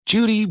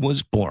Judy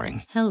was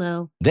boring.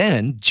 Hello.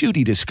 Then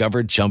Judy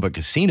discovered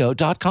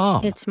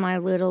ChumbaCasino.com. It's my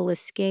little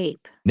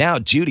escape. Now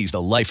Judy's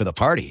the life of the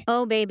party.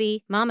 Oh,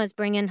 baby, mama's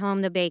bringing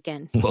home the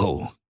bacon.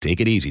 Whoa,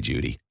 take it easy,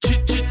 Judy.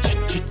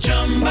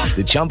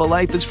 The Chumba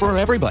life is for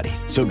everybody.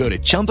 So go to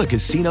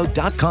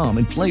ChumbaCasino.com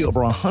and play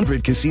over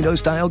 100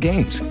 casino-style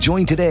games.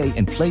 Join today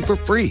and play for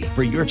free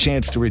for your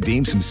chance to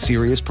redeem some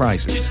serious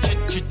prizes.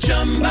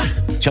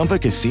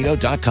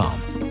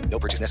 ChumbaCasino.com. No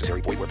purchase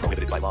necessary. Void where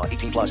prohibited by law.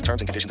 18 plus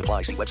terms and conditions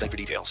apply. See website for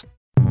details.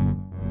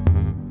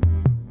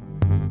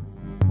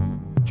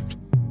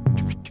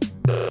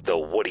 The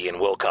Woody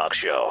and Wilcox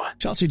Show.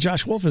 Chelsea,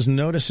 Josh Wolf is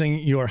noticing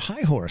your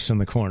high horse in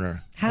the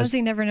corner. How has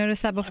he never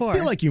noticed that before? I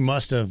feel like you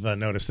must have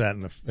noticed that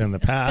in the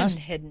past. It's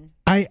been hidden.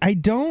 I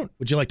don't.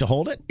 Would you like to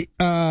hold it?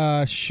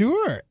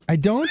 Sure. I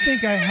don't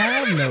think I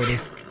have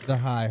noticed the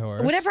high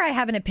horse. Whenever I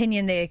have an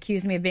opinion, they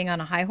accuse me of being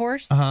on a high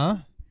horse. Uh-huh.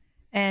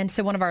 And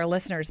so one of our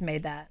listeners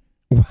made that.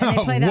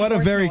 Wow, what a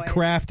very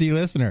crafty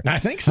listener. I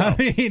think so. I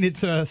mean,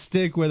 it's a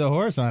stick with a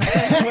horse on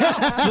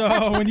it.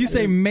 So when you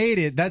say made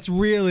it, that's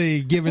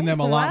really giving them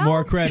a lot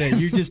more credit.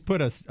 You just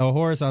put a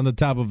horse on the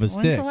top of a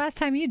stick. When's the last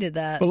time you did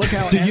that? But look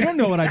how you don't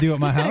know what I do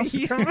at my house.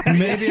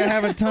 Maybe I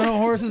have a ton of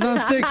horses on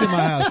sticks in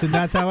my house, and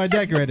that's how I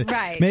decorate it.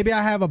 Right. Maybe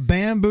I have a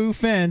bamboo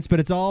fence, but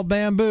it's all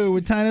bamboo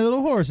with tiny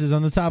little horses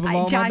on the top of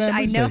all Josh, my bamboo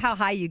I know sticks. how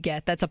high you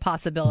get. That's a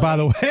possibility. By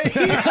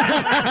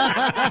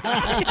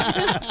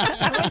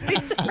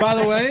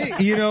the way,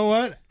 you know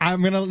what?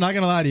 I'm not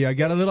gonna lie to you. I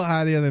got a little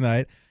high the other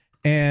night,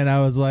 and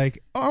I was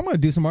like, "Oh, I'm gonna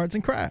do some arts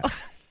and crafts,"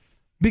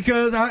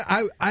 because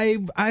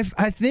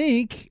I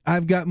think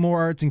I've got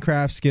more arts and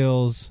craft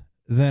skills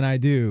than I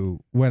do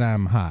when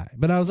I'm high.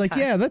 But I was like,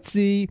 "Yeah, let's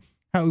see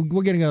how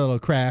we're getting a little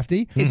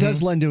crafty." It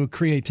does lend to a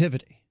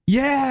creativity.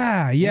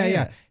 Yeah.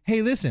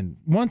 Hey, listen.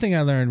 One thing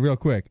I learned real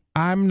quick: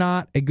 I'm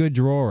not a good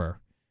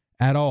drawer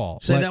at all.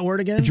 Say that word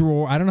again.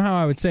 Drawer. I don't know how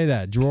I would say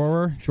that.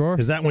 Drawer.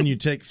 Is that when you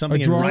take something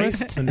a and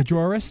drawerist? write? A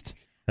drawerist.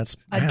 That's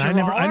A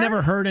I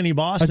never heard any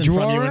Boston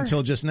from you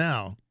until just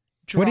now.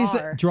 What do you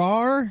say?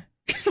 Drawer?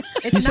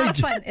 It's not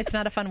fun. It's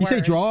not a fun You word.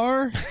 say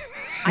drawer?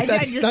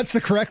 That's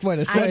the correct way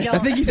to say it. I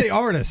think you say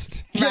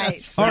artist. Right.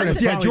 Yes.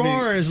 Artist. Yeah, Probably be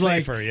drawer is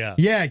safer, like,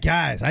 yeah.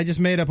 guys, I just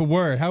made up a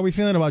word. How are we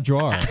feeling about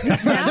drawer? I'm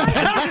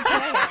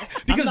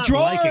Because not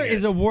drawer liking it.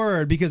 is a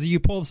word because you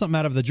pull something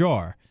out of the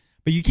drawer.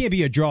 But you can't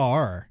be a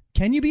drawer.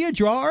 Can you be a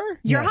drawer?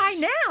 You're high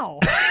now.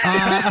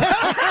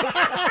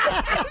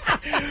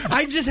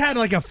 I just had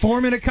like a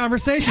 4-minute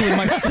conversation with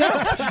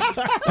myself.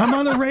 I'm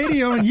on the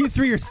radio and you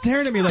three are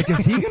staring at me like, is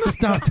he going to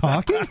stop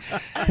talking?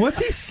 What's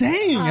he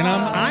saying? And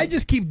I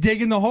just keep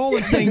digging the hole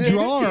and saying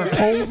drawer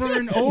over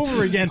and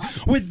over again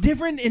with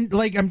different,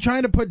 I'm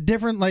trying to put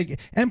different like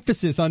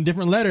emphasis on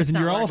different letters, and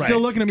you're all still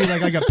looking at me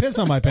like I got piss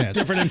on my pants.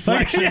 Different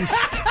inflections.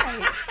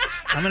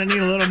 I'm going to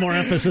need a little more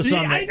emphasis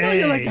on the I know, A.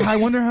 you're like, I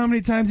wonder how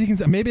many times he can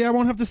say. Maybe I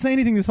won't have to say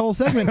anything this whole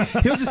segment.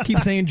 He'll just keep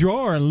saying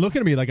drawer and looking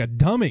at me like a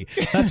dummy.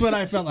 That's what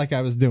I felt like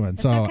I was doing.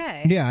 It's so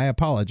okay. yeah, I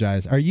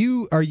apologize. Are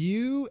you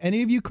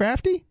any of you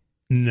crafty?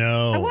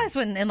 No. I was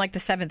in like the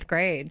 7th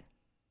grade.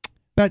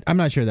 But I'm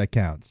not sure that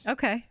counts.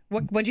 Okay.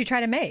 What'd you try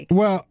to make?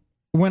 Well,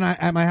 when I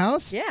at my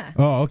house? Yeah.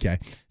 Oh, okay.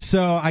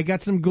 So I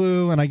got some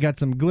glue and I got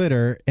some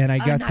glitter and I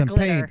got not some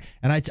glitter. paint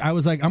and I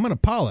was like, I'm gonna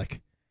Pollock.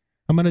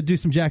 I'm going to do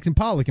some Jackson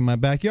Pollock in my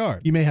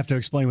backyard. You may have to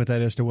explain what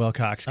that is to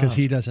Wilcox because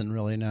he doesn't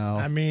really know.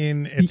 I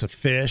mean, it's a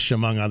fish,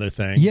 among other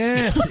things.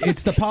 Yes,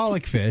 it's the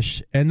Pollock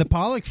fish, and the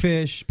Pollock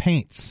fish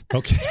paints.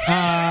 Okay.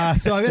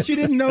 So I guess you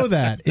didn't know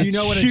that. Do you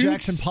know what a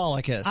Jackson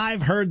Pollock is?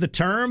 I've heard the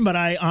term, but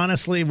I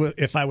honestly,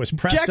 if I was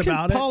pressed Jackson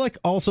about Pollock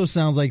also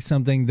sounds like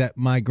something that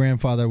my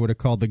grandfather would have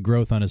called the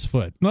growth on his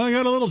foot. No, I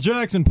got a little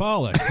Jackson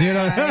Pollock. You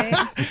know,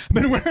 I've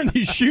been wearing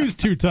these shoes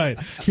too tight.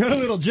 Got a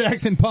little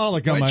Jackson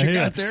Pollock on my What you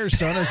head. got there,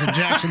 son, is a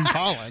Jackson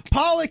Pollock.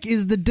 Pollock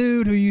is the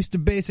dude who used to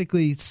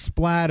basically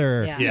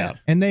splatter. Yeah.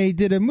 And they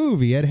did a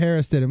movie. Ed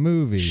Harris did a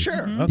movie.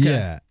 Sure.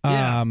 Okay.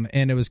 Yeah.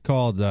 And it was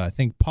called, I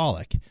think,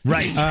 Pollock.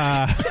 Right.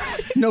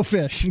 No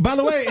fish. By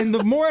the way, and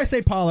the more I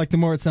say Pollock, the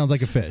more it sounds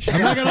like a fish.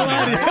 I'm not going to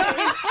lie to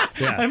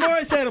you. Yeah. The more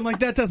I say it, I'm like,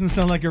 that doesn't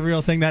sound like a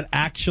real thing. That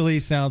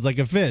actually sounds like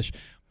a fish.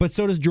 But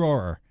so does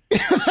drawer.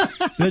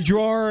 The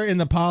drawer in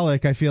the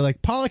Pollock, I feel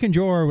like Pollock and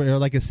drawer are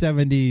like a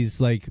 70s,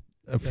 like,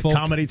 folk,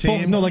 comedy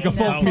team? No, like a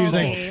folk No, music.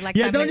 folky, like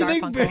yeah, Simon don't you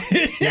and think?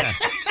 Garfunkel. Yeah.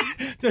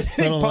 Don't you think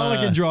Little, Pollock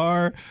and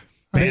drawer?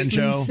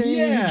 Banjo.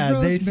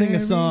 Yeah, they sing a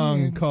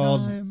song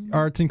called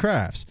Arts and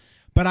Crafts.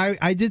 But I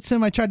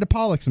tried to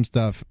Pollock some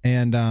stuff,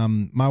 and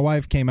my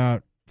wife came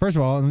out. First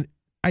of all,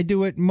 I do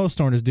what most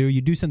stoners do.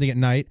 You do something at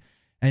night,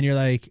 and you're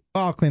like,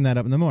 oh, I'll clean that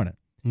up in the morning.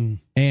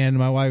 And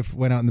my wife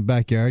went out in the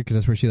backyard, because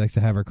that's where she likes to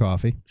have her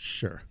coffee.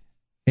 Sure.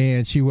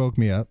 And she woke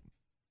me up,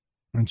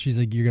 and she's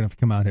like, you're going to have to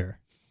come out here.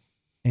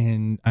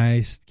 And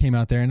I came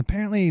out there, and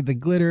apparently the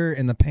glitter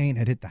and the paint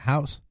had hit the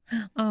house.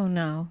 Oh,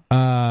 no.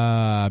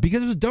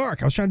 Because it was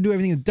dark. I was trying to do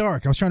everything in the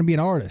dark. I was trying to be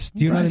an artist.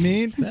 Do you know what I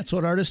mean? That's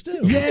what artists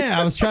do. Yeah,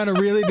 I was trying to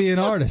really be an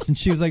artist. And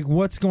she was like,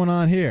 what's going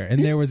on here?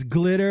 And there was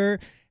glitter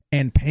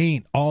and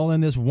paint all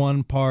in this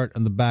one part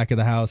on the back of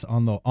the house,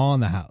 on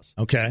the house.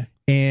 Okay.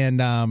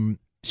 And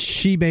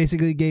she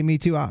basically gave me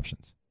two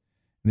options.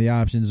 The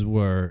options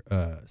were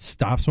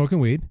stop smoking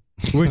weed,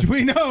 which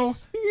we know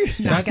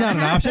that's not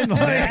an option.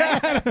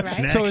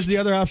 Right. So is the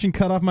other option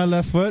cut off my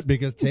left foot?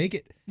 Because take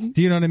it.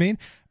 Do you know what I mean?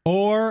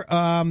 Or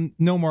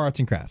no more arts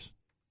and crafts.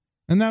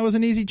 And that was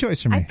an easy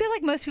choice for me. I feel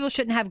like most people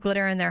shouldn't have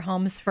glitter in their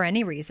homes for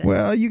any reason.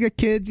 Well, you got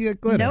kids, you got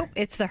glitter. Nope,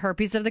 it's the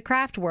herpes of the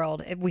craft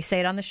world. We say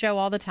it on the show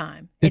all the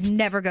time. It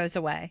never goes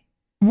away.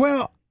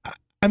 Well,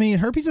 I mean,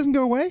 herpes doesn't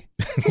go away.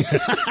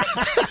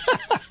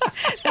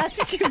 That's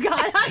what you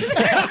got on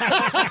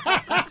there.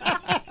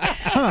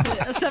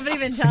 Somebody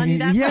been telling you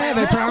that? Yeah,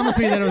 they promised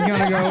me that it was going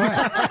to go away.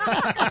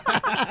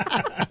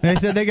 They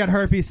said they got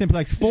herpes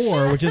simplex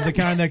 4, which is the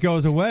kind that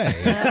goes away.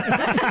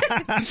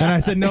 And I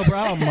said, no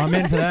problem. I'm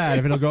in for that.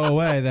 If it'll go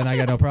away, then I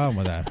got no problem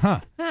with that.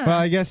 Well,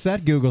 I guess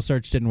that Google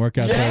search didn't work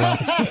out so well.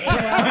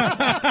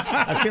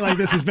 I feel like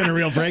this has been a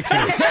real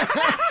breakthrough.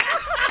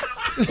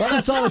 Well,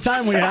 that's all the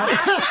time we have.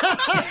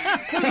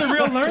 This is a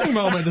real learning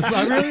moment.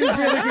 I really feel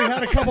like we've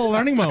had a couple of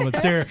learning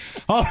moments here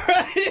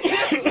already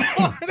this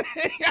morning.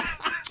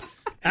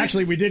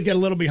 Actually, we did get a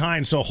little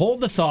behind, so hold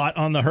the thought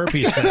on the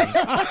herpes thing.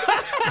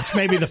 Which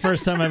may be the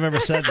first time I've ever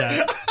said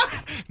that.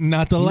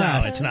 Not the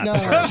last. No, it's not the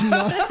first.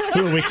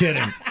 Who are we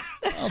kidding?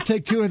 I'll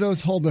take two of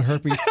those hold the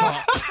herpes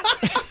thoughts.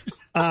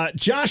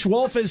 Josh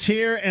Wolf is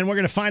here, and we're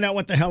going to find out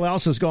what the hell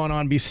else is going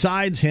on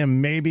besides him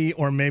maybe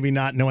or maybe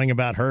not knowing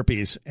about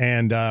herpes.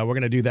 And we're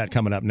going to do that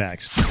coming up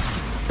next.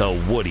 The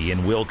Woody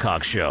and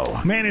Wilcox Show.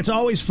 Man, it's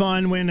always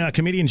fun when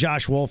comedian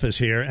Josh Wolf is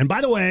here. And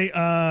by the way,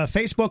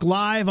 Facebook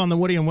Live on the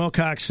Woody and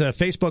Wilcox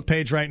Facebook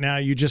page right now,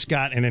 you just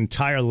got an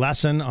entire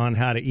lesson on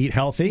how to eat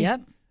healthy.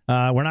 Yep.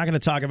 We're not going to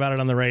talk about it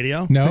on the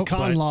radio. No.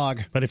 Pecan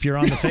log. But if you're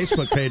on the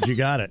Facebook page, you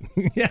got it.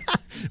 Yes,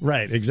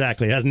 right,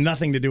 exactly. It has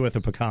nothing to do with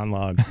the pecan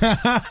log.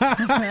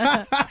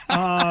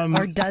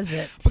 Or does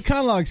it?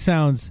 Pecan log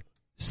sounds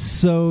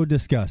so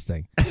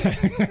disgusting.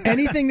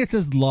 Anything that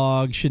says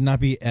log should not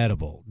be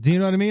edible. Do you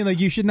know what I mean? Like,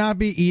 you should not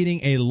be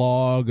eating a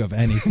log of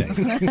anything.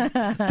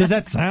 Does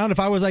that sound? If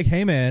I was like,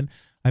 hey, man,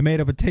 I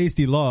made up a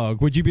tasty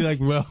log, would you be like,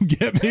 well,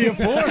 get me a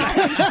fork?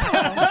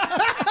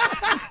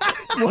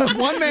 Well,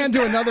 one man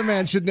to another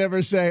man should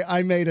never say,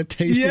 I made a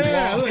tasty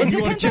log. Like,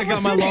 you want to check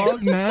out my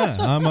log?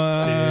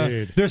 Nah.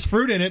 Dude. There's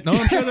fruit in it. No,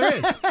 I'm sure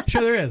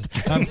there is.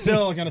 I'm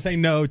still going to say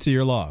no to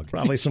your log.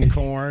 Probably some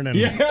corn and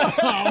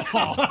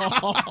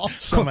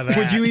some of that.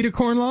 Would you eat a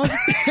corn log?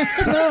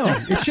 No.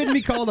 It shouldn't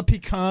be called a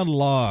pecan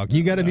log.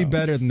 You got to be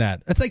better than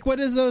that. It's like, what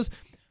is those?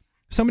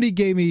 Somebody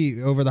gave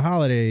me, over the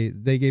holiday,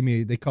 they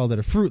called it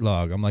a fruit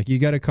log. I'm like, you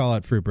got to call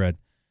it fruit bread.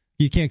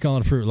 You can't call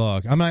it a fruit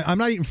log. I'm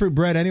not eating fruit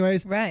bread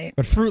anyways. Right.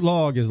 But fruit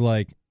log is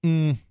like,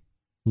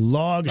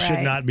 Log should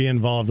Right. not be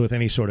involved with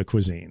any sort of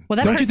cuisine. Well,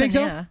 that Don't you person, think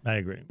so? yeah. I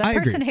agree. That I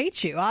agree. person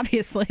hates you,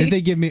 obviously. if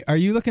they give me, are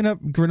you looking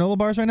up granola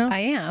bars right now? I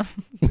am.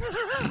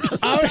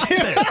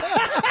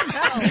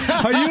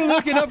 Are you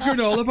looking up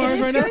granola bars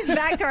right now? This goes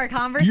back to our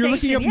conversation. You're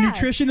looking up yes.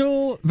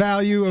 nutritional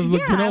value of Yeah,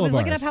 granola bars. I was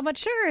looking up how much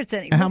sugar it's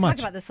in. How We'll much?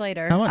 talk about this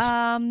later. How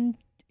much?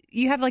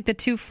 You have like the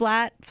two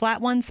flat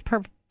ones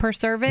per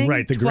serving.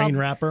 Right, the 12 green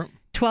wrapper.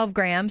 12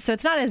 grams. So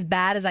it's not as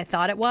bad as I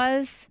thought it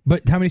was.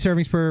 But how many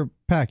servings per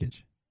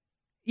package?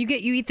 You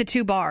eat the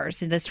 2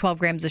 bars, and there's 12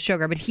 grams of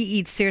sugar, but he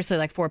eats seriously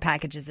like 4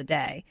 packages a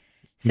day.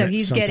 So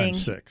he's Sometimes getting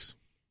 6.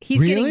 He's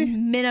Really?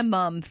 getting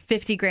minimum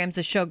 50 grams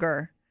of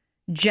sugar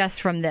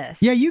just from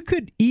this. Yeah, you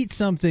could eat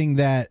something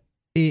that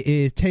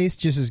it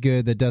tastes just as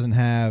good that doesn't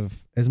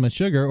have as much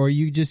sugar, or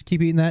you just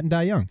keep eating that and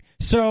die young.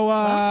 So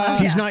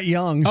He's not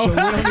young, so we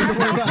don't need to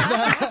worry about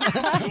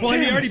that. well,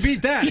 he already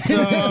beat that.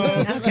 So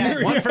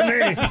Okay. One for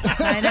me.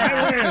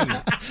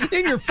 I know.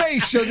 In your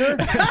face, sugar.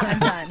 I'm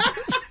done.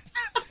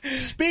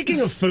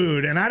 Speaking of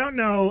food, and I don't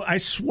know, I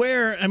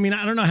swear, I mean,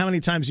 I don't know how many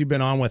times you've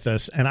been on with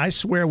us, and I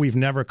swear we've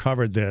never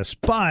covered this,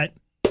 but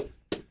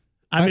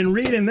I've been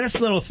reading this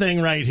little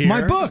thing right here.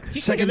 my book.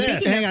 Look at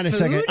this. Hang on a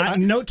second.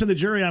 Note to the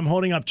jury, I'm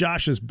holding up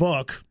Josh's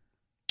book.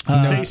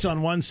 Face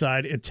on one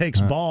side, it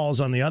takes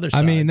balls on the other side.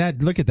 I mean,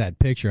 look at that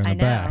picture on I the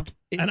know. back.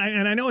 and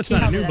I know it's He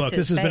not a held new it up book. to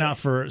This his has been face. out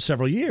for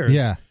several years.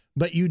 Yeah.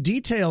 But you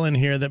detail in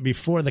here that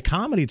before the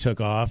comedy took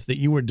off, that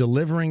you were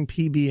delivering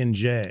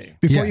PB&J.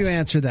 Before Yes. you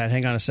answer that,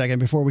 hang on a second.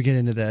 Before we get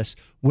into this,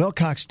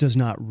 Wilcox does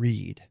not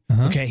read.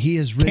 Okay, he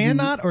is written.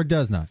 Cannot or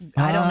does not?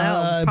 I don't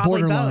know.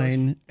 Probably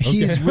borderline.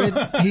 He's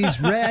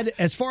read,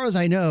 as far as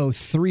I know,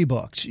 3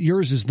 books.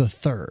 Yours is the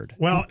 3rd.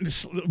 Well,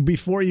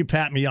 before you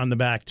pat me on the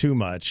back too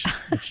much,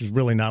 which is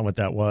really not what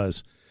that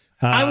was.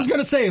 I was going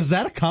to say, was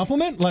that a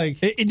compliment? Like,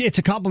 It's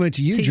a compliment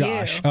to you, To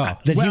Josh, you. Oh.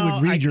 that he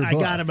would read your I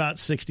book. got about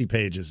 60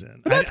 pages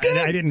in. That's good.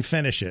 I didn't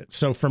finish it.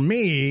 So for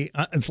me,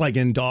 it's like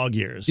in dog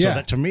years. So Yeah.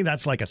 that, to me,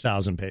 that's like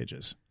 1,000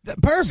 pages.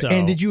 perfect. So-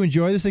 And did you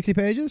enjoy the 60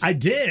 pages? I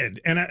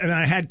did, and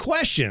I had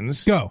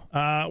questions. Go.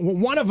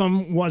 One of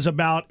them was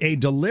about a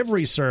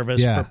delivery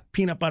service Yeah. for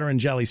peanut butter and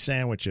jelly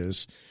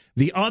sandwiches.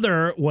 The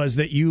other was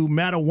that you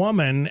met a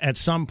woman at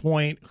some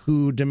point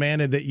who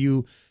demanded that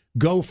you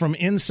go from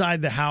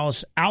inside the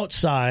house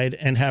outside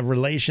and have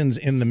relations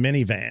in the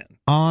minivan.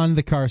 On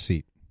the car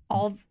seat.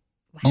 All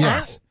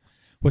Yes.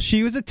 Well,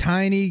 she was a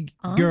tiny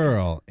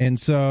girl, and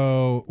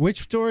so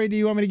which story do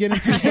you want me to get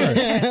into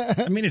first?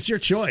 I mean, it's your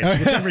choice.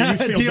 Whichever you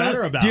feel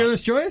better about.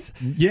 Dealer's choice?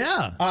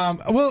 Yeah.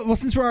 Well,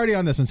 since we're already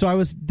on this one, so I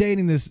was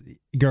dating this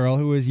girl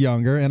who was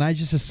younger, and I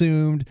just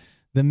assumed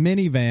the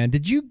minivan.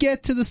 Did you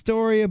get to the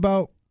story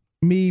about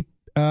me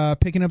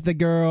picking up the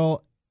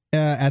girl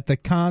at the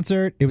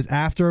concert? It was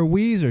after a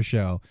Weezer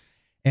show,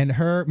 and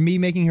me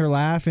making her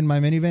laugh in my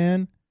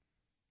minivan.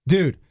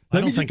 Dude,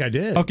 I don't think I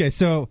did. Okay,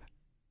 so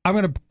I'm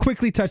going to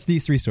quickly touch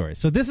these 3 stories.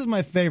 So this is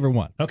my favorite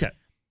one. Okay.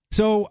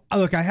 So,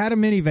 look, I had a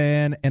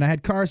minivan, and I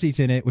had car seats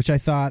in it, which I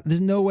thought,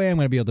 there's no way I'm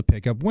going to be able to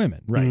pick up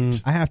women.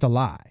 Right. I have to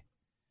lie.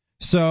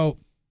 So,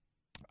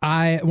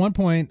 at one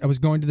point, I was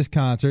going to this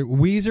concert.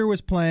 Weezer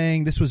was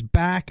playing. This was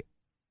back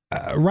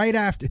right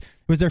after. It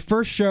was their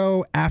first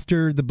show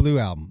after the Blue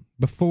album.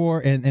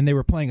 Before, and they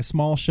were playing a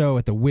small show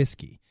at the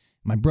Whiskey.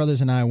 My brothers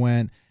and I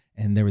went,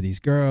 and there were these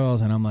girls,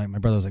 and I'm like, my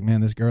brother was like,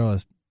 man, this girl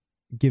is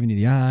giving you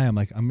the eye. I'm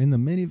like, I'm in the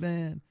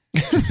minivan.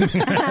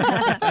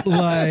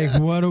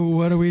 Like, what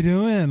are we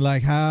doing?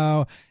 Like,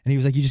 how? And he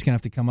was like, you're just gonna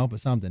have to come up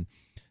with something.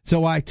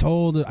 So I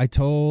told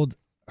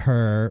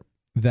her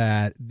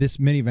that this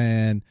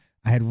minivan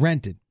I had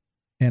rented,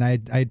 and I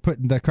had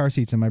put the car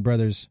seats in my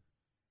brother's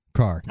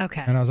car.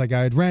 Okay. And I was like,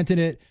 I had rented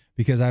it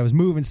because I was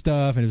moving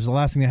stuff, and it was the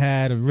last thing I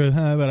had. But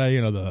I,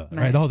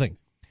 the whole thing.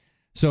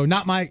 So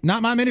not my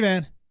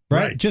minivan,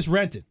 right? Just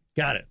rented.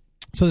 Got it.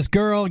 So this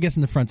girl gets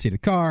in the front seat of the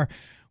car.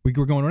 We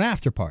were going to an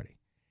after party.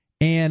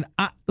 And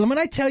when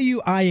I tell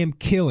you I am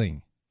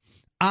killing,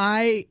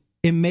 I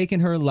am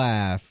making her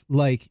laugh,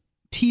 like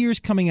tears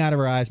coming out of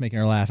her eyes, making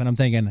her laugh. And I'm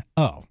thinking,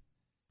 oh,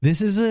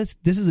 this is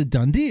a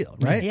done deal,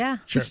 right? Yeah.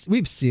 Sure.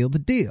 We've sealed the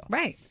deal.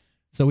 Right.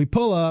 So we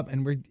pull up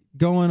and we're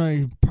going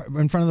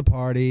in front of the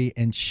party,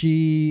 and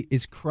she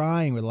is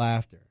crying with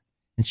laughter.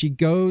 And she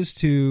goes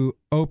to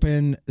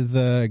open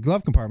the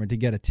glove compartment to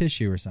get a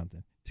tissue or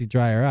something to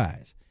dry her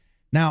eyes.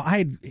 Now, I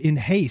had, in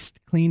haste,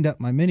 cleaned up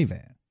my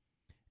minivan.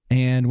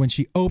 And when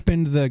she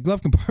opened the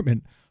glove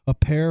compartment, a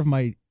pair of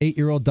my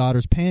 8-year-old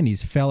daughter's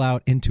panties fell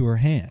out into her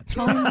hand.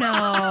 Oh,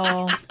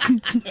 no.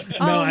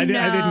 I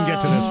didn't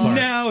get to this part.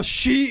 Now,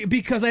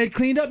 because I had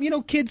cleaned up,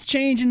 kids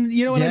change, and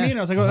you know what I mean?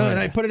 I was like, and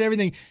I put it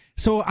everything.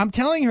 So I'm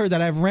telling her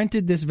that I've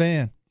rented this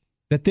van,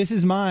 that this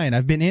is mine.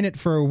 I've been in it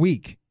for a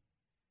week.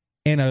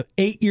 And a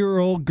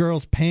 8-year-old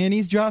girl's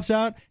panties drops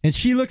out, and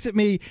she looks at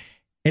me.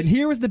 And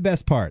here was the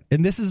best part,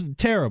 and this is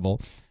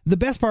terrible. The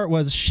best part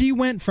was she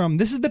went from,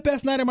 this is the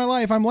best night of my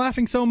life, I'm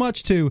laughing so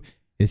much, to,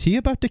 is he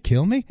about to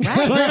kill me?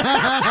 Right.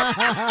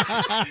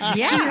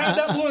 Yeah. She had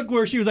that look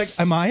where she was like,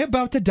 am I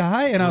about to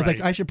die? And I was like,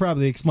 I should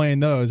probably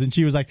explain those. And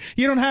she was like,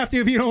 you don't have to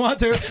if you don't want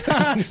to.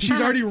 She's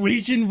already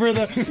reaching for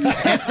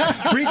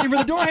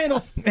the door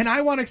handle. And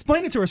I want to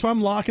explain it to her, so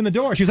I'm locking the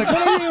door. She's like,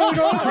 what are you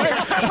doing?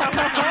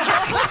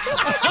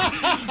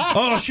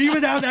 Oh, she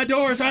was out that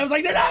door, so I was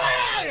like,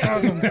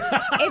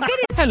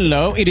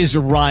 Hello, it is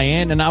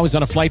Ryan, and I was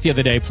on a flight the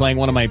other day playing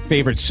one of my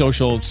favorite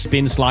social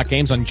spin slot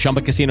games on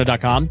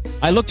ChumbaCasino.com.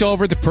 I looked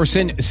over at the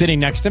person sitting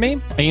next to me,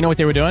 and you know what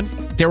they were doing?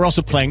 They were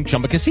also playing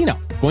Chumba Casino.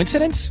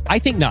 Coincidence? I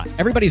think not.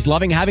 Everybody's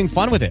loving having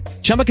fun with it.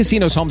 Chumba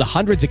Casino is home to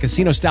hundreds of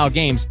casino-style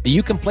games that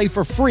you can play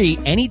for free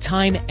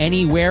anytime,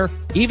 anywhere,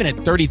 even at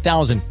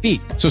 30,000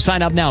 feet. So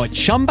sign up now at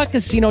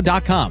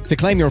ChumbaCasino.com to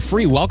claim your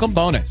free welcome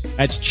bonus.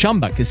 That's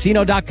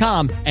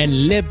ChumbaCasino.com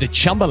and live the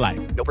Chumba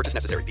life. No purchase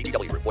necessary.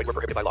 VGW. Void where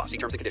prohibited by law. See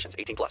terms and conditions.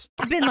 18+. If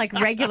it'd been like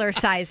regular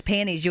size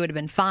panties, you would have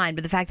been fine.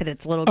 But the fact that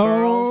it's little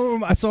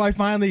girls. Oh, so I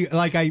finally,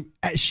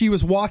 she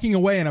was walking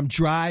away, and I'm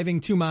driving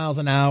 2 miles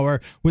an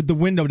hour with the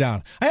window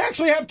down. I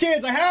actually have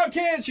kids. I have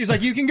kids. She's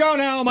like, you can go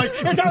now. I'm like,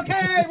 it's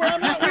okay. I'm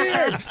not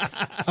weird.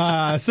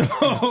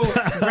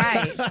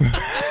 Right.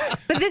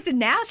 But listen,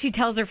 now she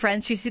tells her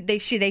friends they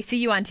see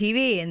you on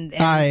TV and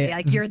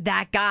like you're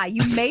that guy.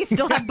 You may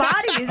still have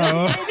bodies in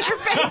your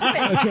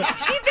basement.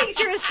 She thinks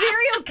you're a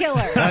serial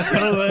killer. That's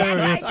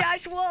hilarious. That guy,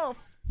 Josh Wolf.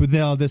 But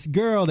now this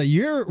girl that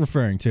you're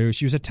referring to,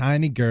 she was a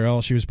tiny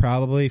girl. She was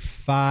probably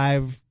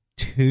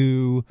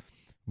 5'2",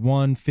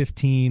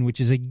 115, which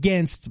is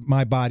against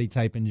my body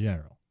type in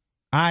general.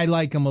 I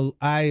like them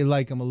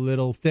a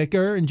little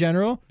thicker in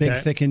general.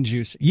 Big, thick, and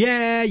juicy.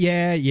 Yeah.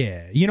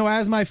 You know,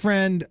 as my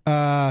friend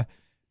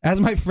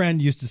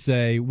used to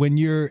say, when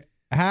you're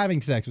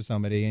having sex with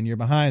somebody and you're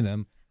behind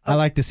them, I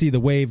like to see the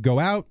wave go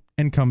out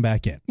and come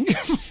back in.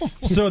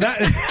 So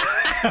that...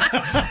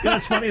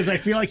 What's funny is I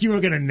feel like you were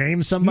going to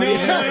name somebody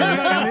there,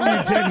 and then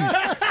you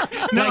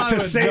didn't. To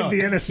save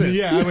the innocent.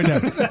 Yeah, I would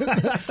never.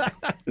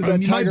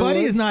 My buddy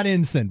is not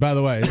innocent, by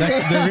the way.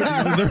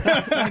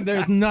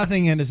 There's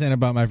nothing innocent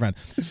about my friend.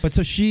 But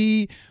so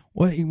she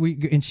was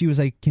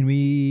like, can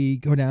we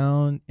go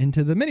down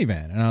into the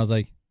minivan? And I was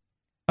like,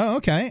 oh,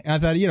 okay. I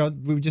thought,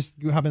 we would just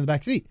hop in the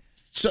back seat.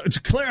 So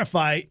to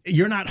clarify,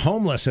 you're not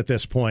homeless at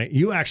this point.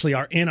 You actually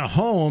are in a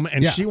home,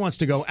 and she wants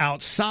to go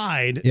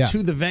outside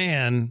to the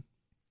van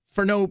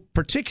for no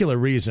particular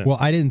reason. Well,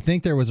 I didn't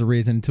think there was a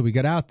reason until we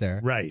got out there.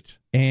 Right.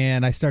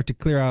 And I start to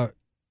clear out,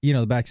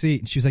 the back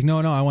seat. And she was like, no,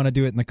 I want to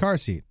do it in the car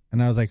seat.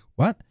 And I was like,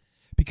 what?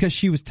 because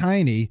she was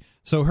tiny,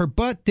 so her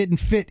butt didn't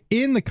fit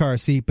in the car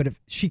seat, but if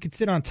she could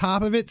sit on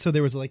top of it, so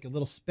there was like a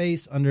little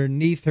space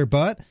underneath her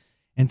butt,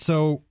 and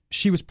so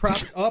she was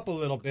propped up a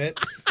little bit.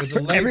 With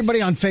the legs,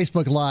 everybody on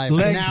Facebook Live,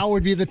 now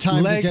would be the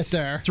time to get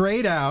there.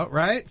 Straight out,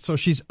 right? So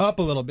she's up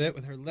a little bit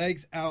with her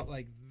legs out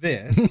like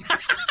this,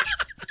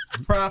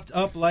 propped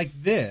up like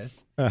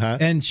this,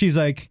 and she's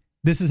like,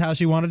 this is how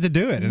she wanted to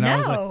do it. And I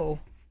was like,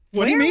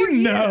 what do you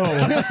mean, no?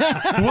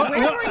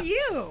 Where were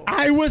you?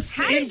 I was.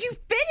 How did you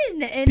fit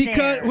in because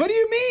there? what do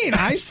you mean?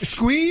 I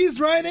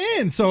squeezed right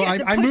in. So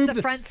I moved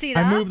the front seat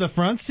up. I moved the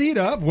front seat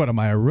up. What am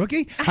I, a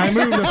rookie? I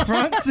moved the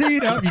front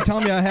seat up. You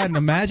telling me I hadn't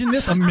imagined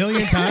this a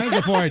million times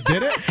before I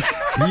did it?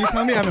 You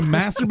telling me I haven't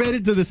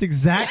masturbated to this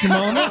exact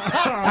moment?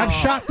 I've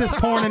shot this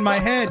porn in my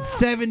head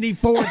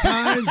 74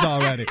 times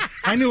already.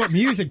 I knew what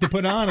music to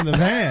put on in the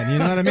van. You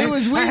know what I mean? It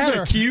was Weezer. I had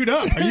it queued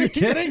up. Are you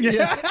kidding?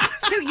 Yeah.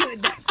 So you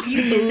did that?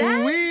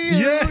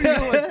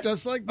 Yeah.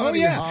 Just like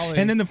Buddy Holly.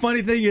 And then the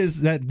funny thing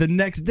is that the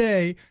next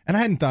day, and I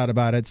hadn't thought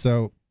about it,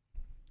 so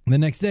the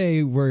next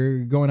day we're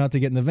going out to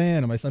get in the van,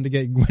 and my son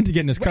went to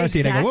get in his car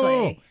seat. I go,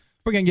 whoa,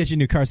 we're gonna get you a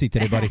new car seat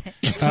today, buddy.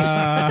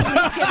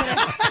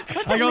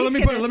 I go, let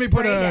me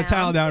put a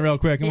towel down real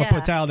quick. I'm gonna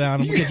put a towel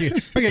down. We're gonna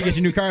get you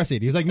a new car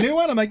seat. He's like, new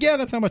one? I'm like, yeah,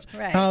 that's how much.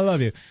 Right. I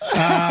love you. So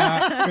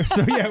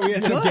yeah, we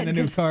ended up getting a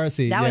new car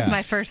seat. That was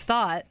my first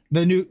thought.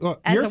 The new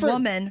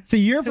woman. So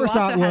your first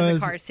thought has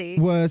a car seat.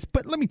 was,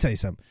 but let me tell you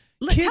something.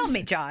 Tell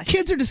me, Josh.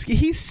 Kids are just,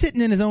 he's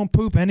sitting in his own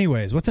poop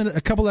anyways. What's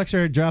a couple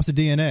extra drops of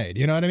DNA? Do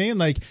you know what I mean?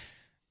 Like,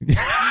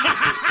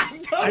 I'm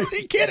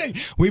totally kidding.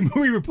 We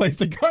replaced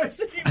the car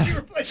seat.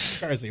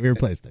 We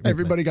replaced it.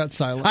 Everybody got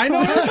silent. I know.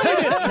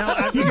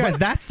 Everybody did. You guys,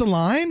 that's the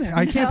line?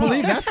 I can't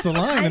believe that's the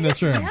line in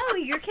this room. No,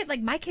 your kid,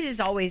 like my kid is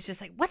always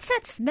just like, what's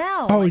that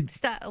smell? Oh, like,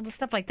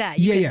 stuff like that.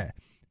 Yeah.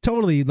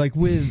 Totally, like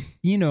with,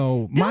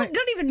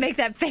 Don't even make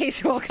that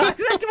face,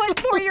 Wilcox. That's what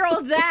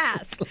 4-year-olds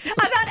ask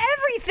about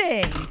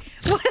everything.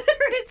 Whether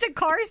it's a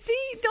car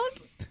seat,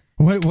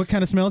 don't. What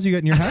kind of smells you got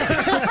in your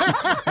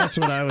house? That's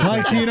what I was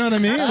like. thinking. Do you know what I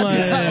mean?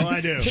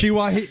 I do.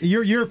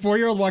 Your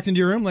 4-year-old walks into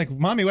your room like,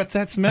 Mommy, what's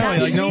that smell?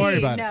 You're like, don't worry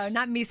about it. No,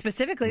 not me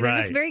specifically. They're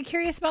just very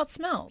curious about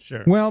smells.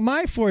 Sure. Well,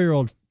 my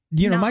 4-year-old,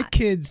 my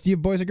kids, do you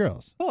have boys or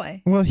girls?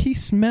 Boy. Well, he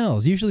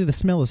smells. Usually the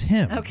smell is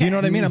him. Okay. Do you know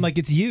what I mean? I'm like,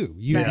 it's you.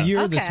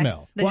 You're the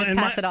smell. They just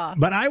pass it off.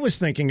 But I was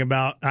thinking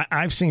about,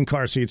 I've seen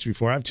car seats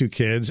before. I have 2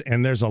 kids,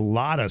 and there's a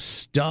lot of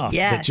stuff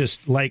that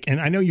just like, and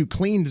I know you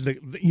cleaned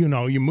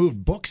you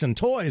moved books and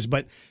toys,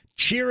 but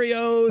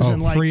Cheerios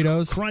and like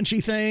Fritos,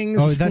 crunchy things.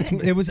 Oh,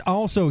 it was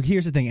also,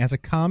 here's the thing, as a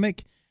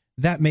comic,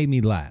 that made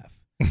me laugh.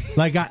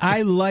 Like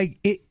I like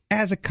it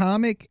as a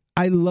comic.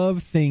 I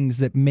love things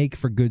that make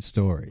for good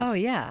stories. Oh,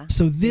 yeah.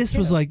 So this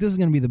was like, this is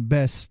going to be the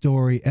best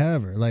story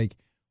ever. Like,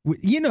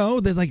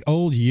 there's like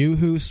old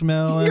Yoo-hoo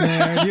smell in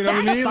there. You know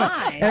what I mean?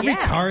 Like, every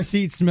car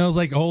seat smells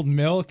like old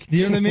milk. Do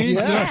you know what I mean?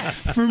 Yes.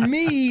 So for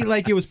me,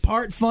 like, it was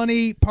part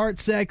funny, part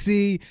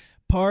sexy,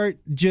 part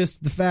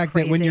just the fact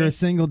that when you're a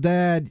single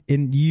dad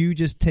and you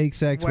just take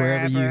sex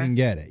wherever you can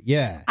get it.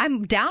 Yeah.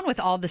 I'm down with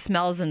all the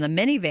smells in the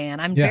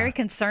minivan. I'm very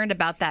concerned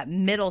about that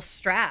middle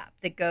strap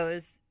that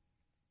goes...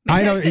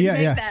 I know,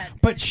 yeah.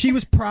 But she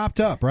was propped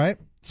up, right?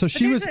 So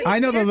she was. I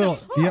know the little.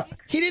 Yeah,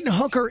 he didn't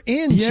hook her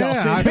in. Yeah,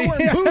 Chelsea. They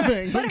weren't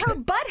moving. But her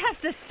butt has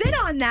to sit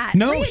on that.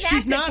 No,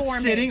 she's not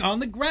sitting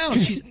on the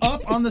ground. She's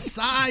up on the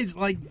sides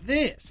like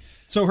this.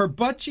 So her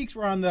butt cheeks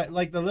were on the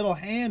little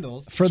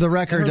handles. For the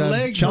record,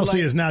 Chelsea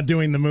is now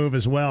doing the move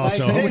as well.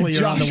 So hopefully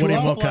you're on the Woody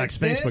Wilcox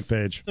Facebook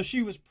page. So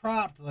she was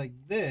propped like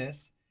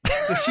this.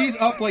 So she's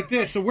up like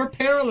this. So we're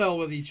parallel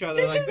with each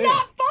other like this. This is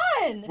not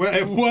fun. Well,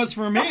 it was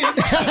for me.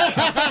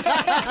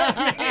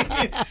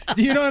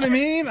 Do you know what I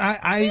mean?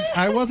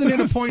 I wasn't in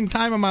a point in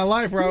time in my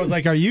life where I was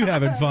like, are you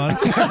having fun?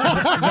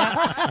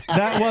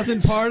 that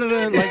wasn't part of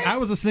the, like, I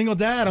was a single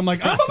dad. I'm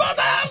like, I'm about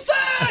to have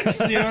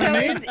sex. You know what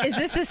I mean? Is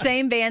this the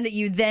same van that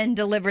you then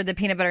delivered the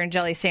peanut butter and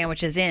jelly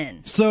sandwiches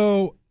in?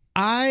 So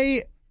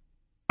I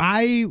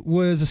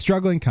was a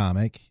struggling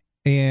comic.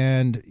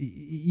 And,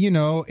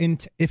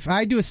 if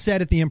I do a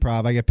set at the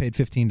Improv, I get paid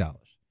 $15.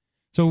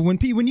 So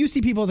when you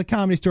see people at the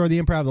Comedy Store, the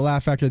Improv, the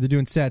Laugh Factory, they're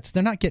doing sets,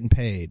 they're not getting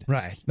paid.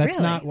 Right. That's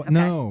really? not what. Okay.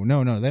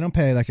 No. They don't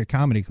pay like a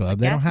comedy club.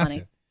 They don't have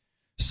to.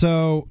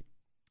 So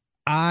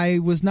I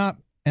was not,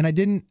 and I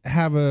didn't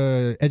have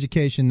a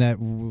education that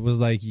was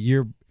like,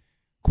 you're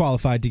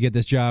qualified to get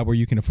this job where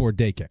you can afford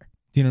daycare.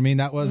 Do you know what I mean?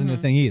 That wasn't a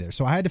thing either.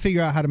 So I had to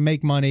figure out how to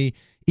make money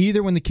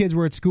either when the kids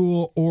were at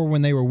school or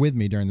when they were with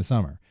me during the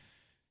summer.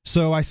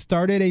 So I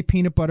started a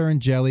peanut butter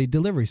and jelly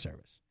delivery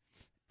service.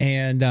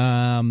 And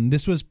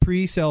this was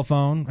pre-cell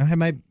phone. I had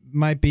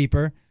my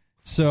beeper.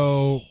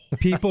 So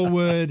people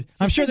would,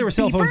 I'm sure there were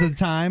cell phones at the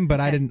time, but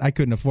I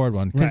couldn't afford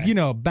one.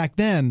 Because, back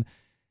then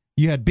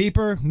you had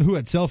beeper. Who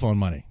had cell phone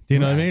money? Do you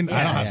know what I mean?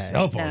 I don't have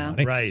cell phone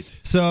money. Right.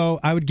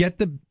 So I would get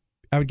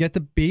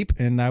the beep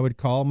and I would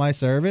call my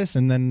service.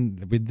 And then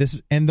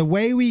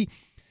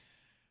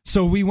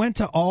So we went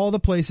to all the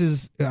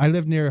places. I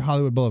lived near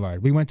Hollywood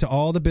Boulevard. We went to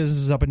all the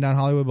businesses up and down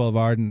Hollywood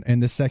Boulevard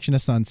and this section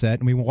of Sunset.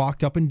 And we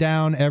walked up and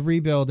down every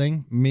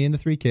building, me and the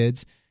 3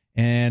 kids.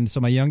 And so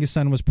my youngest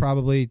son was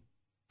probably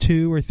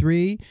 2 or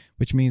 3,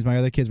 which means my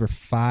other kids were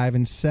 5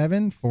 and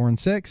 7, 4 and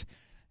 6.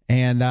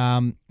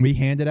 And we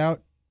handed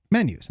out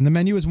menus. And the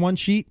menu was one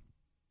sheet.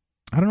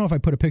 I don't know if I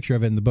put a picture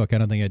of it in the book. I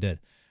don't think I did.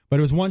 But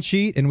it was one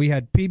sheet, and we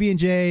had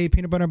PB&J,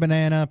 peanut butter and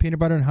banana, peanut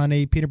butter and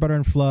honey, peanut butter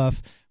and fluff.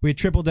 We had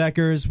triple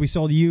deckers. We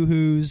sold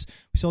Yoo-Hoos.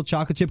 We sold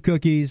chocolate chip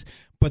cookies.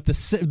 But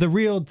the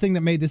real thing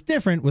that made this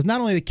different was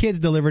not only the kids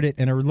delivered it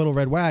in a little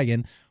red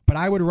wagon, but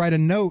I would write a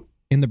note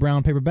in the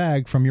brown paper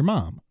bag from your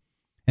mom.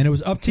 And it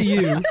was up to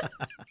you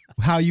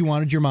how you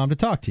wanted your mom to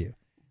talk to you.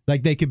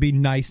 Like, they could be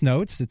nice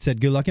notes that said,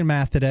 good luck in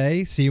math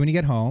today. See you when you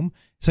get home.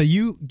 So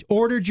you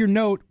ordered your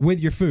note with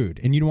your food,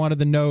 and you wanted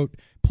the note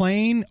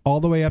plain all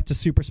the way up to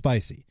super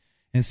spicy.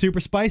 And super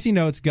spicy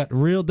notes got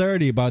real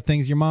dirty about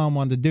things your mom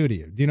wanted to do to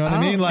you. Do you know what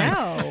I mean?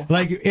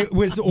 Like it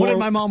was. What did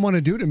my mom want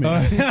to do to me?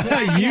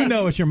 You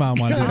know what your mom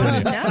wanted to do to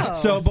you. No.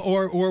 So,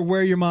 or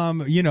where your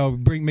mom,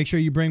 make sure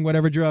you bring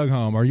whatever drug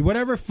home, or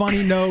whatever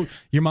funny note.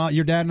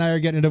 Your dad and I are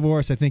getting a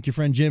divorce. I think your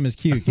friend Jim is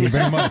cute. Can you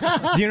bring him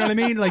up? Do you know what I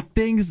mean? Like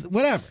things,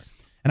 whatever.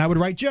 And I would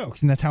write jokes,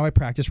 and that's how I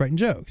practiced writing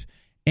jokes.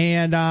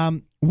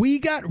 And we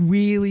got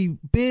really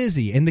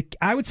busy, and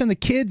I would send the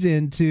kids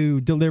in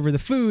to deliver the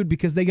food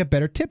because they got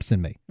better tips than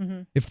me.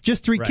 Mm-hmm. If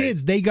just 3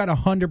 kids, they got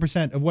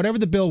 100% of whatever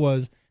the bill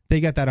was. They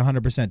got that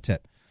 100%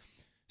 tip.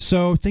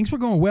 So things were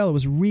going well. It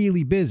was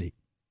really busy.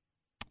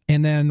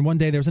 And then one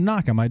day there was a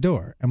knock on my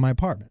door in my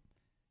apartment,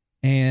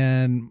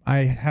 and I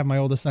have my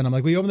oldest son. I'm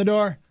like, "Will you open the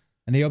door?"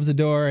 And he opens the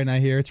door, and I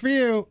hear, "It's for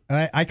you."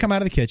 And I come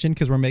out of the kitchen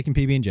because we're making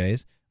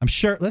PB&Js. I'm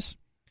shirtless.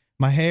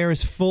 My hair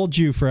is full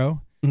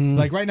Jufro.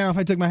 Like right now, if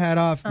I took my hat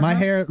off, my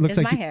hair looks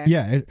like my hair.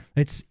 Yeah,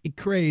 it's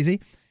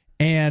crazy.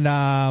 And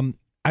I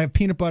have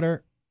peanut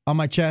butter on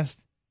my chest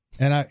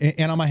and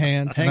on my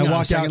hands. Hang and on I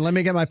walk a second. out. Let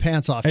me get my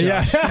pants off,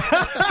 Josh.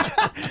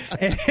 Yeah.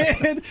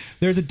 And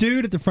there's a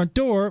dude at the front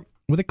door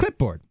with a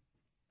clipboard.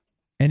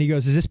 And he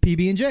goes, "Is this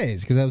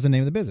PB&J's?" Because that was the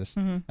name of the business.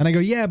 Mm-hmm. And I go,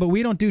 "Yeah, but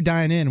we don't do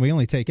dine in. We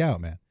only take out,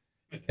 man."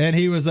 And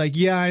he was like,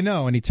 "Yeah, I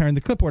know." And he turned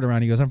the clipboard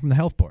around. He goes, "I'm from the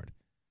health board."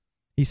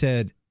 He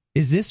said,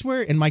 "Is this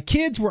where?" And my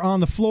kids were on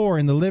the floor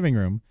in the living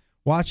room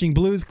watching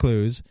Blue's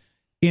Clues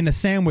in a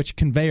sandwich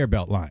conveyor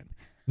belt line.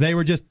 They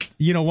were just,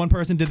 one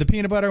person did the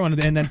peanut butter and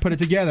then put it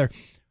together.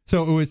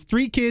 So it was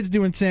 3 kids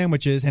doing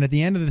sandwiches, and at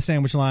the end of the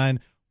sandwich line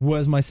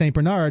was my St.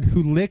 Bernard,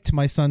 who licked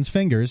my son's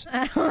fingers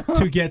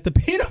to get the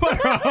peanut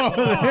butter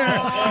over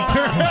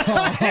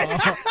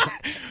there.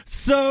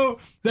 So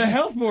the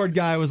health board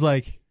guy was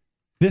like,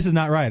 "This is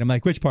not right." I'm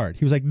like, "Which part?"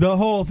 He was like, "The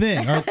whole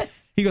thing."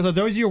 He goes, "Are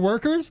those your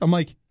workers?" I'm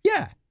like,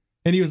 "Yeah."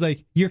 And he was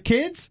like, "Your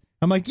kids?"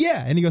 I'm like,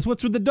 "Yeah." And he goes,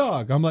 "What's with the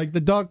dog?" I'm like,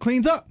 "The dog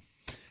cleans up."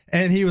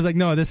 And he was like,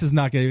 "No, this is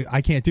not good.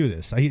 I can't do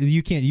this.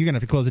 You can't. You're going to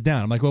have to close it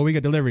down." I'm like, "Well, we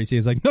got deliveries."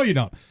 He's like, "No, you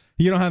don't.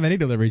 You don't have any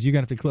deliveries. You're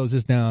going to have to close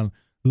this down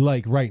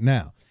like right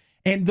now."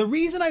 And the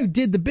reason I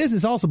did the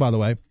business also, by the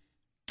way,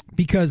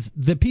 because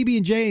the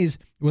PB&J's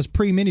was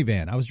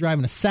pre-minivan. I was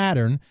driving a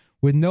Saturn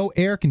with no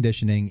air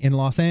conditioning in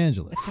Los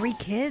Angeles. With 3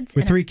 kids?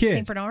 With 3 kids.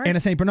 St. Bernard? And a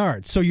St.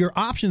 Bernard. So your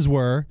options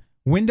were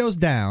windows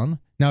down.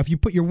 Now, if you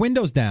put your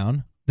windows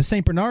down, the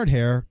St. Bernard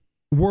hair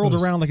whirled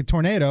around like a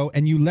tornado,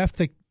 and you left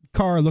the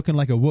car looking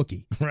like a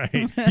Wookiee.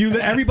 Right.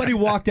 Everybody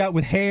walked out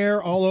with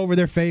hair all over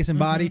their face and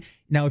body.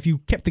 Mm-hmm. Now, if you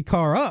kept the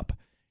car up,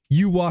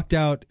 you walked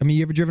out. I mean,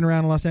 you ever driven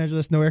around in Los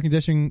Angeles, no air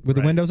conditioning with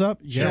the windows up?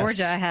 Yes.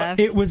 Georgia, I have.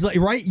 It was like,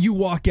 right? You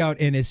walk out,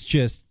 and it's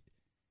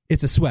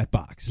a sweat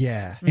box.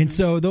 Yeah. Mm-hmm. And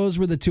so those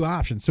were the 2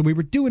 options. So we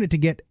were doing it to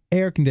get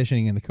air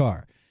conditioning in the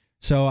car.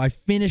 So I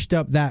finished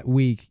up that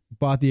week,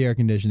 bought the air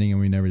conditioning, and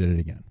we never did it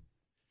again.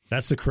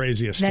 That's the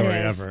craziest story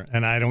ever,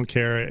 and I don't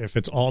care if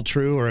it's all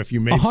true or if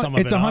you made some of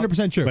it. It's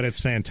 100% true, but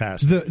it's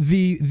fantastic.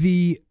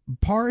 The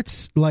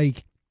parts,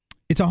 like,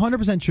 it's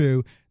 100%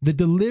 true. The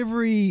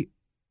delivery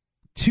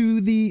to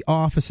the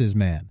offices,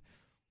 man,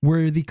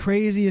 were the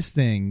craziest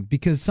thing,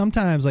 because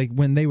sometimes, like,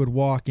 when they would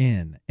walk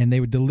in and they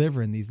would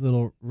deliver in these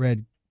little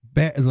red,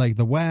 like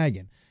the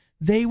wagon,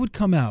 they would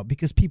come out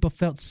because people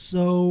felt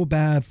so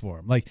bad for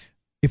them. Like,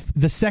 if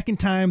the second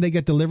time they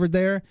get delivered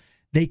there,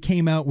 they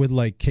came out with,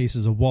 like,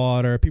 cases of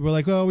water. People were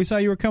like, "Oh, we saw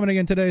you were coming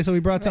again today, so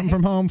we brought something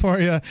from home for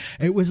you."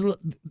 It was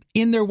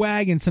in their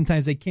wagon.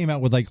 Sometimes they came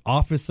out with, like,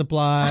 office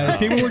supplies.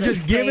 People were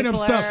just giving them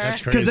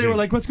stuff because they were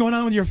like, "What's going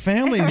on with your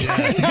family?"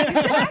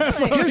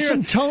 Here's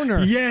some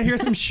toner. Yeah,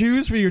 here's some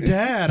shoes for your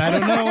dad. I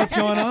don't know what's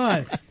going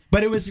on.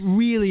 But it was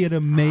really an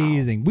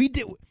amazing.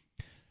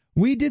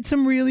 We did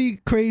some really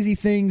crazy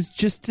things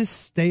just to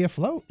stay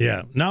afloat.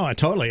 Yeah, no,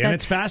 totally. And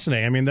it's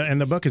fascinating. I mean,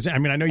 the book is, I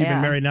mean, I know you've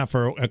been married now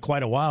for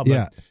quite a while,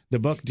 but the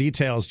book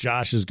details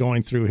Josh is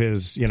going through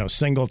his,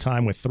 single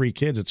time with 3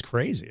 kids. It's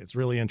crazy. It's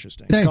really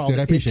interesting. Thanks, it's called dude.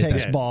 I appreciate It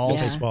Takes that. Balls.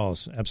 It Takes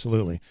Balls.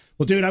 Absolutely.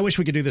 Well, dude, I wish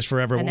we could do this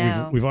forever.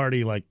 We've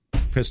already, like,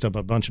 pissed up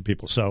a bunch of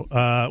people. So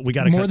we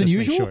got to cut this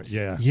thing short.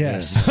 Yeah.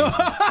 Yes.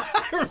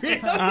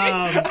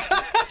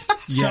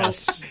 Yes.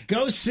 So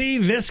go see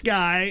this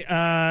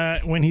guy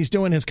when he's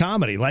doing his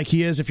comedy, like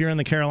he is if you're in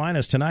the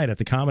Carolinas tonight at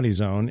the Comedy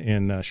Zone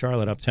in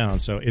Charlotte Uptown.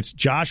 So it's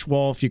Josh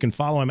Wolf. You can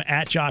follow him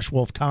at Josh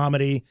Wolf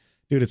Comedy.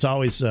 Dude, it's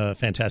always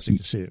fantastic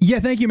to see you.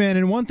 Yeah, thank you, man.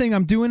 And one thing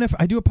I'm doing,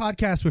 I do a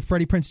podcast with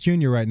Freddie Prinze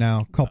Jr. right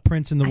now called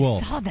Prince and the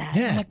Wolf. I saw that.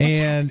 Yeah.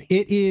 And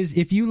it is,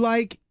 if you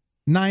like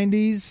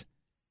 90s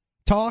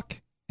talk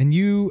and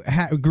you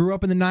grew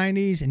up in the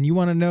 90s and you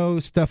want to know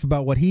stuff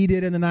about what he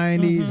did in the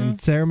 90s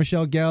and Sarah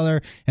Michelle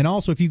Gellar, and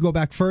also if you go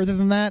back further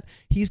than that,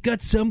 he's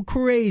got some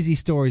crazy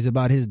stories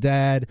about his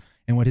dad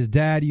and what his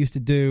dad used to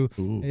do.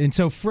 Ooh. And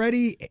so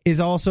Freddie is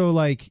also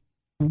like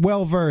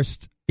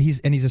well-versed. He's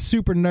a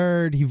super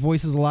nerd. He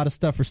voices a lot of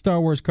stuff for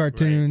Star Wars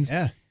cartoons.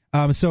 Right.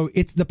 Yeah. So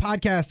the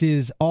podcast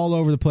is all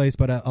over the place,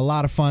 but a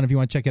lot of fun. If you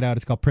want to check it out,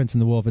 it's called Prince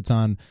and the Wolf. It's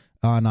on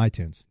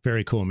iTunes.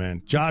 Very cool,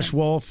 man. Josh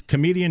Wolf,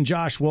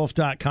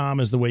 comedianjoshwolf.com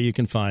is the way you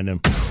can find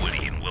him.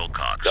 Woody and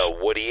Wilcox. The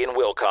Woody and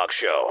Wilcox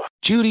Show.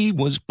 Judy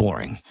was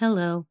boring.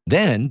 Hello.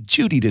 Then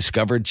Judy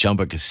discovered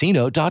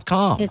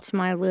ChumbaCasino.com. It's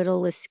my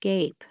little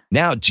escape.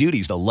 Now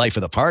Judy's the life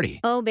of the party.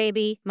 Oh,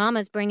 baby,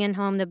 mama's bringing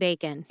home the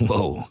bacon.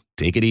 Whoa,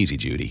 take it easy,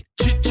 Judy.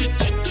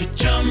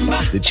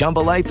 The Chumba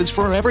life is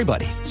for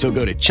everybody. So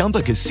go to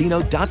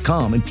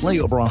ChumbaCasino.com and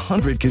play over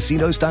 100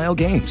 casino-style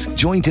games.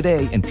 Join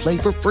today and play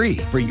for free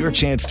for your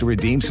chance to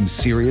redeem some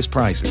serious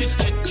prizes.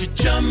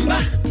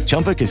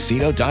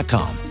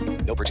 ChumbaCasino.com.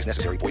 No purchase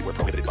necessary. Void where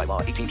prohibited by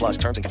law. 18+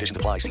 terms and conditions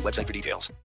apply. See website for details.